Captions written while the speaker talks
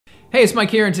Hey, it's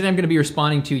Mike here, and today I'm going to be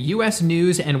responding to US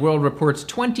News and World Report's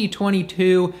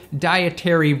 2022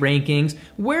 dietary rankings.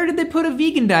 Where did they put a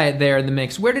vegan diet there in the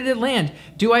mix? Where did it land?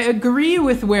 Do I agree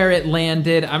with where it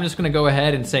landed? I'm just going to go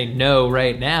ahead and say no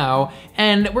right now.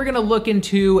 And we're going to look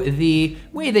into the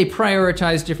way they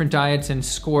prioritize different diets and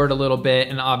scored a little bit.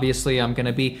 And obviously, I'm going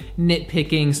to be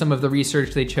nitpicking some of the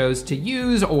research they chose to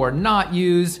use or not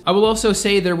use. I will also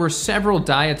say there were several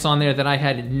diets on there that I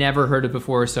had never heard of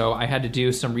before, so I had to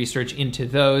do some research into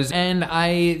those, and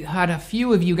I had a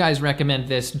few of you guys recommend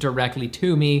this directly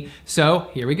to me,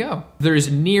 so here we go.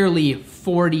 There's nearly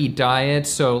 40 diets,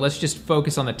 so let's just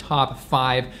focus on the top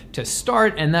 5 to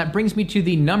start, and that brings me to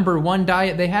the number 1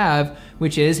 diet they have,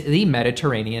 which is the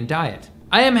Mediterranean diet.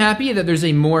 I am happy that there's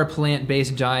a more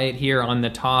plant-based diet here on the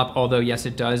top, although yes,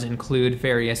 it does include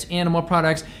various animal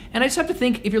products. And I just have to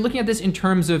think, if you're looking at this in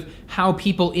terms of how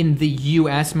people in the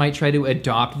US might try to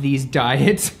adopt these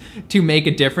diets to make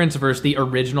a difference versus the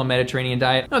original Mediterranean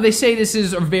diet. No, they say this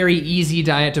is a very easy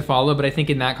diet to follow, but I think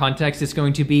in that context, it's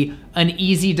going to be an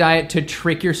easy diet to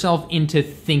trick yourself into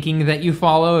thinking that you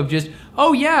follow, of just,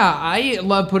 oh yeah, I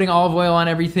love putting olive oil on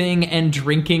everything and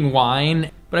drinking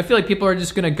wine. But I feel like people are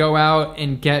just gonna go out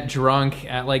and get drunk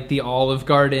at like the Olive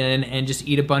Garden and just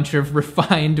eat a bunch of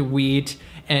refined wheat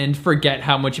and forget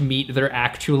how much meat they're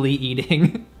actually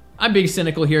eating. I'm being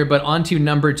cynical here, but on to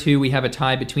number 2, we have a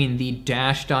tie between the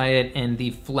DASH diet and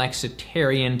the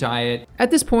Flexitarian diet.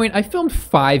 At this point, I filmed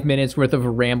 5 minutes worth of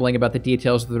rambling about the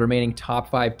details of the remaining top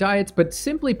 5 diets, but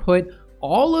simply put,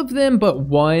 all of them but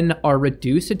one are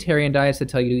reducitarian diets that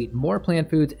tell you to eat more plant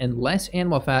foods and less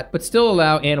animal fat, but still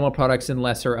allow animal products in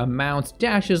lesser amounts.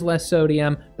 DASH is less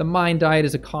sodium. The MIND diet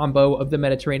is a combo of the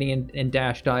Mediterranean and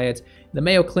DASH diets. The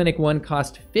Mayo Clinic one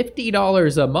cost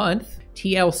 $50 a month.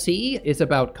 TLC is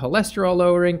about cholesterol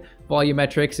lowering.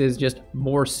 Volumetrics is just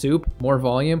more soup, more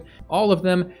volume. All of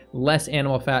them, less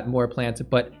animal fat, more plants,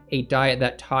 but a diet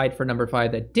that tied for number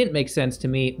 5 that didn't make sense to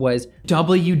me was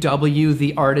WW,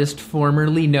 the artist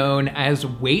formerly known as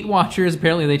Weight Watchers.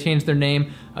 Apparently they changed their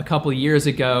name a couple years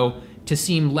ago to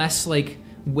seem less like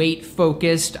weight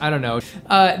focused. I don't know.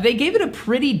 They gave it a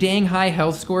pretty dang high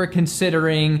health score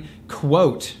considering,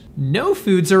 quote, "No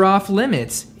foods are off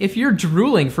limits. If you're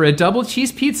drooling for a double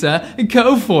cheese pizza,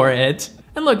 go for it."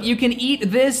 And look, you can eat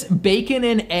this bacon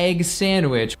and egg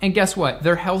sandwich. And guess what?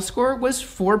 Their health score was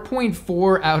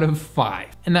 4.4 out of 5.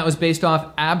 And that was based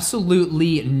off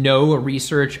absolutely no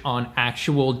research on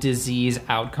actual disease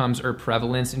outcomes or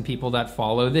prevalence in people that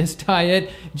follow this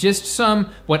diet. Just some,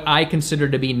 what I consider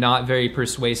to be not very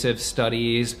persuasive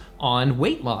studies on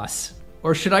weight loss.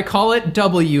 Or should I call it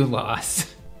W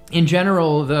loss? In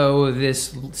general, though,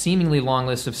 this seemingly long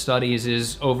list of studies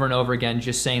is over and over again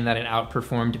just saying that it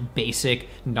outperformed basic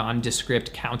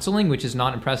nondescript counseling, which is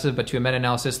not impressive, but to a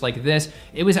meta-analysis like this,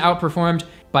 it was outperformed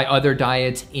by other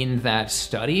diets in that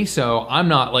study. So I'm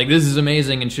not like, this is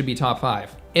amazing and should be top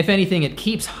 5. If anything, it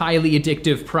keeps highly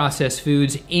addictive processed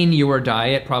foods in your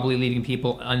diet, probably leaving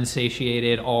people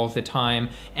unsatiated all the time,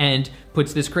 and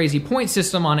puts this crazy point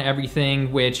system on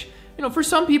everything, which, you know, for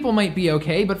some people might be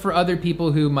okay, but for other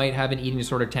people who might have an eating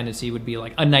disorder tendency would be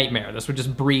like a nightmare. This would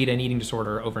just breed an eating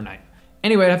disorder overnight.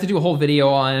 Anyway, I'd have to do a whole video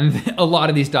on a lot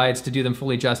of these diets to do them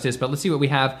fully justice, but let's see what we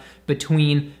have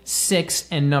between 6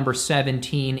 and number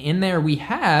 17. In there we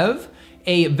have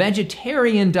a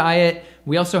vegetarian diet.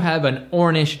 We also have an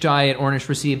Ornish diet. Ornish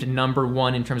received number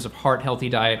 1 in terms of heart-healthy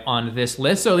diet on this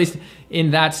list. So at least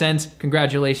in that sense,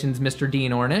 congratulations, Mr.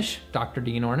 Dean Ornish, Dr.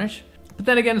 Dean Ornish. But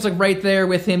then again, it's like right there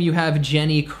with him, you have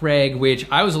Jenny Craig, which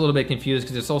I was a little bit confused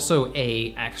because there's also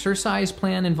a exercise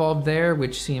plan involved there,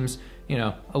 which seems, you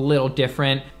know, a little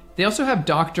different. They also have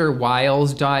Dr.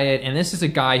 Weil's diet, and this is a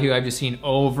guy who I've just seen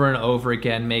over and over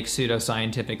again make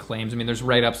pseudoscientific claims. I mean, there's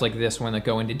write-ups like this one that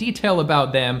go into detail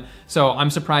about them, so I'm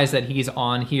surprised that he's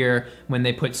on here when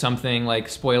they put something like,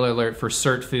 spoiler alert, for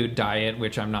Cert Food diet,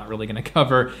 which I'm not really gonna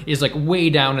cover, is like way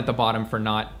down at the bottom for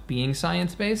not being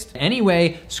science-based.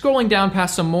 Anyway, scrolling down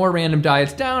past some more random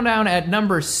diets, down at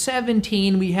number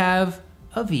 17, we have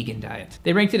a vegan diet.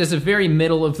 They ranked it as a very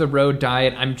middle-of-the-road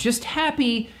diet. I'm just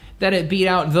happy that it beat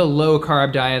out the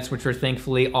low-carb diets, which are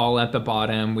thankfully all at the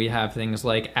bottom. We have things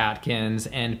like Atkins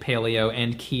and Paleo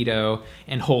and Keto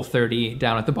and Whole30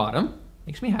 down at the bottom.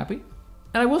 Makes me happy.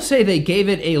 And I will say they gave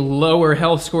it a lower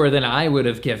health score than I would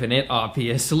have given it,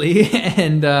 obviously.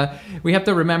 And we have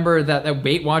to remember that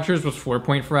Weight Watchers was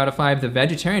 4.4 out of 5. The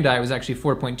vegetarian diet was actually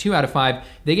 4.2 out of 5.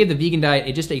 They gave the vegan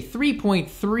diet just a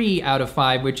 3.3 out of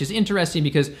 5, which is interesting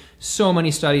because So many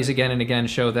studies again and again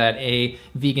show that a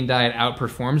vegan diet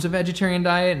outperforms a vegetarian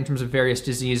diet in terms of various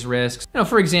disease risks.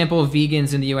 For example,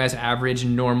 vegans in the US average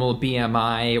normal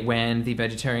BMI when the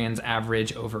vegetarians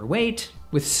average overweight.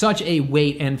 With such a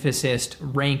weight emphasis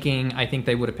ranking, I think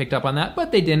they would have picked up on that,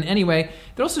 but they didn't anyway.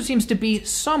 There also seems to be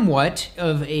somewhat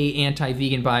of a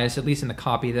anti-vegan bias, at least in the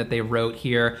copy that they wrote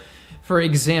here. For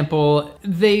example,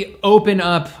 they open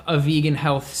up a vegan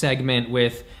health segment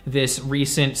with this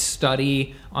recent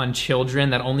study on children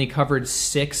that only covered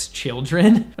 6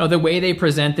 children. The way they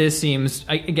present this seems,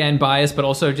 again, biased, but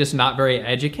also just not very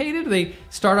educated. They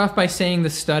start off by saying the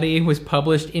study was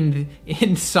published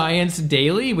in Science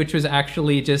Daily, which was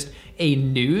actually just a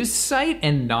news site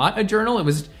and not a journal. It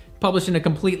was published in a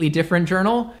completely different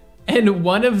journal. And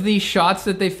one of the shots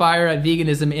that they fire at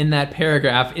veganism in that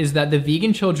paragraph is that the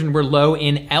vegan children were low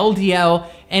in LDL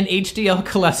and HDL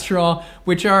cholesterol,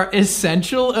 which are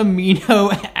essential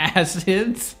amino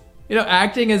acids.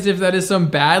 Acting as if that is some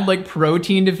bad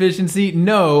protein deficiency.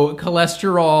 No,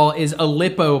 cholesterol is a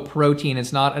lipoprotein.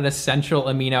 It's not an essential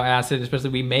amino acid, especially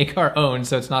we make our own,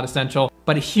 so it's not essential.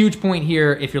 But a huge point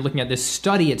here, if you're looking at this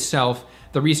study itself,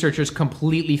 the researchers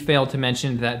completely failed to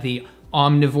mention that the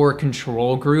omnivore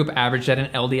control group averaged at an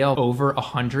LDL over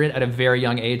 100 at a very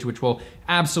young age, which will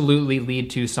absolutely lead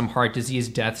to some heart disease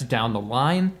deaths down the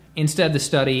line. Instead, the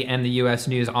study and the US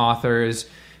News authors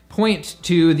point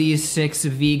to these 6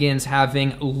 vegans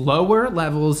having lower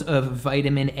levels of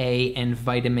vitamin A and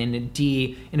vitamin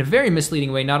D in a very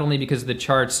misleading way, not only because the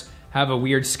charts have a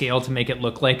weird scale to make it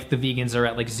look like the vegans are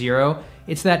at 0.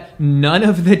 It's that none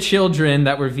of the children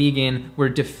that were vegan were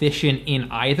deficient in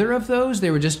either of those.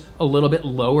 They were just a little bit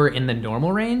lower in the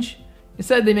normal range.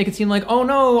 Instead, they make it seem like, oh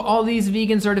no, all these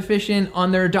vegans are deficient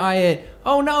on their diet.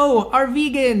 Oh no, our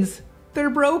vegans, they're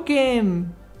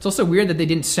broken. It's also weird that they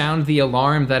didn't sound the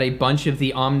alarm that a bunch of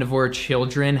the omnivore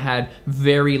children had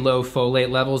very low folate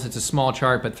levels. It's a small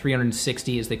chart, but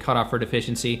 360 is the cutoff for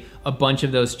deficiency. A bunch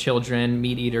of those children,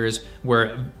 meat eaters,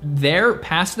 were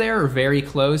past there, or very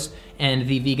close, and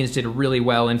the vegans did really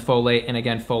well in folate. And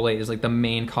again, folate is the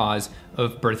main cause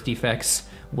of birth defects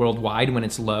worldwide when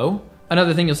it's low.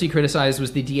 Another thing you'll see criticized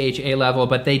was the DHA level,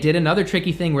 but they did another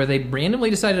tricky thing where they randomly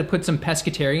decided to put some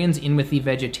pescatarians in with the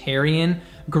vegetarian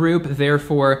group,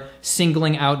 therefore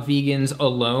singling out vegans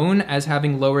alone as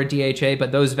having lower DHA,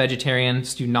 but those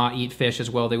vegetarians do not eat fish as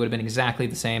well. They would have been exactly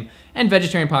the same. And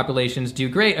vegetarian populations do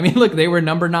great. I mean, look, they were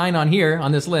number 9 on here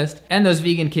on this list. And those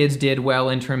vegan kids did well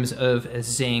in terms of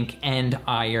zinc and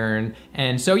iron.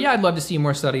 And so, yeah, I'd love to see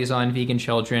more studies on vegan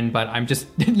children, but I'm just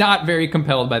not very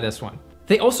compelled by this one.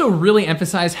 They also really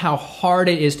emphasize how hard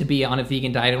it is to be on a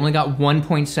vegan diet. It only got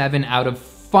 1.7 out of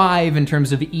 5 in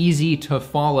terms of easy to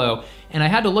follow. And I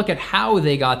had to look at how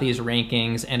they got these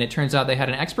rankings, and it turns out they had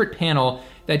an expert panel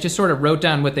that just sort of wrote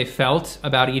down what they felt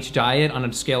about each diet on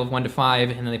a scale of 1 to 5,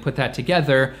 and then they put that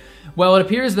together. Well, it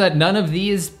appears that none of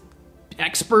these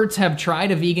experts have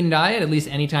tried a vegan diet, at least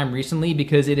anytime recently,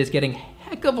 because it is getting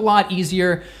heck of a lot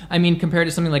easier. I mean, compared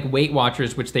to something like Weight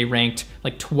Watchers, which they ranked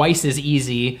twice as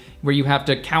easy, where you have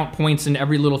to count points in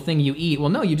every little thing you eat. Well,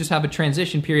 no, you just have a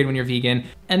transition period when you're vegan.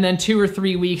 And then 2 or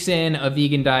 3 weeks in, a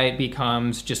vegan diet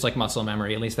becomes just like muscle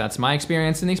memory. At least that's my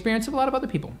experience and the experience of a lot of other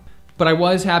people. But I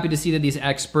was happy to see that these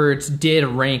experts did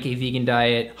rank a vegan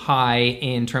diet high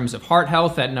in terms of heart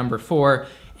health at number 4,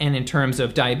 and in terms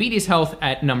of diabetes health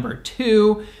at number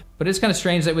 2. But it's kind of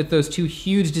strange that with those 2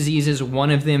 huge diseases, one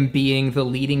of them being the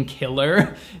leading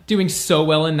killer, doing so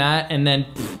well in that, and then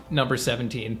number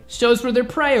 17. Shows where their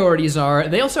priorities are.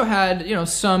 They also had,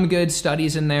 some good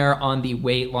studies in there on the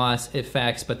weight loss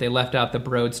effects, but they left out the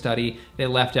Broad study. They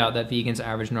left out that vegans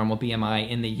average normal BMI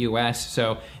in the US,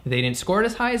 so they didn't score it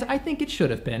as high as I think it should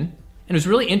have been. And it was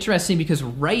really interesting because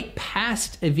right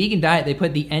past a vegan diet, they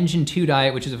put the Engine 2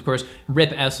 diet, which is, of course, Rip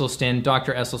Esselstyn,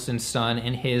 Dr. Esselstyn's son,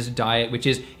 and his diet, which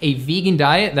is a vegan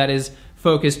diet that is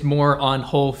focused more on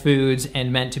whole foods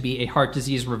and meant to be a heart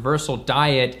disease reversal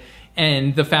diet.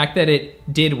 And the fact that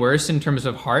it did worse in terms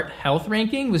of heart health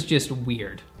ranking was just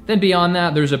weird. Then beyond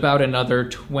that, there's about another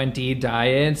 20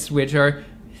 diets, which are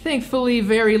thankfully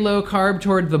very low carb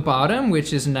toward the bottom,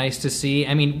 which is nice to see.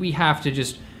 I mean, we have to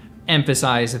just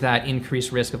emphasize that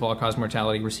increased risk of all-cause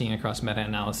mortality we're seeing across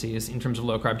meta-analyses in terms of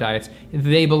low-carb diets.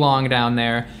 They belong down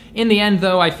there. In the end,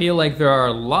 though, I feel like there are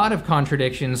a lot of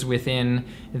contradictions within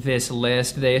this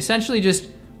list. They essentially just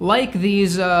like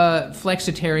these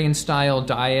flexitarian-style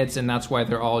diets, and that's why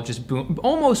they're all just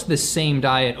almost the same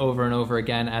diet over and over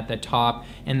again at the top.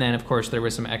 And then, of course, there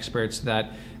were some experts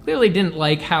that clearly didn't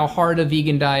like how hard a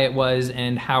vegan diet was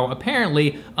and how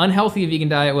apparently unhealthy a vegan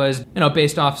diet was,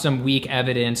 based off some weak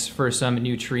evidence for some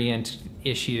nutrient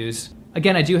issues.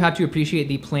 Again, I do have to appreciate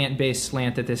the plant-based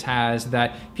slant that this has,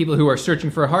 that people who are searching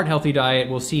for a heart-healthy diet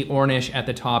will see Ornish at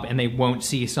the top and they won't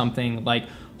see something like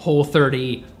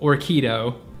Whole30 or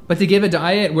keto. But to give a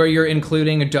diet where you're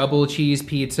including a double cheese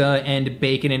pizza and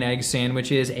bacon and egg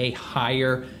sandwiches a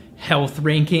higher health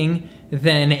ranking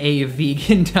than a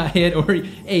vegan diet or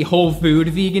a whole food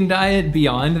vegan diet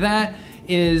beyond that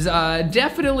is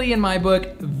definitely, in my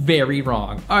book, very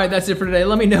wrong. All right, that's it for today.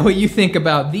 Let me know what you think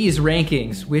about these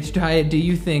rankings. Which diet do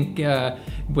you think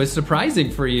was surprising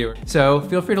for you? So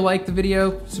feel free to like the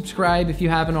video, subscribe if you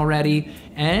haven't already,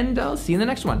 and I'll see you in the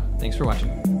next one. Thanks for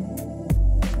watching.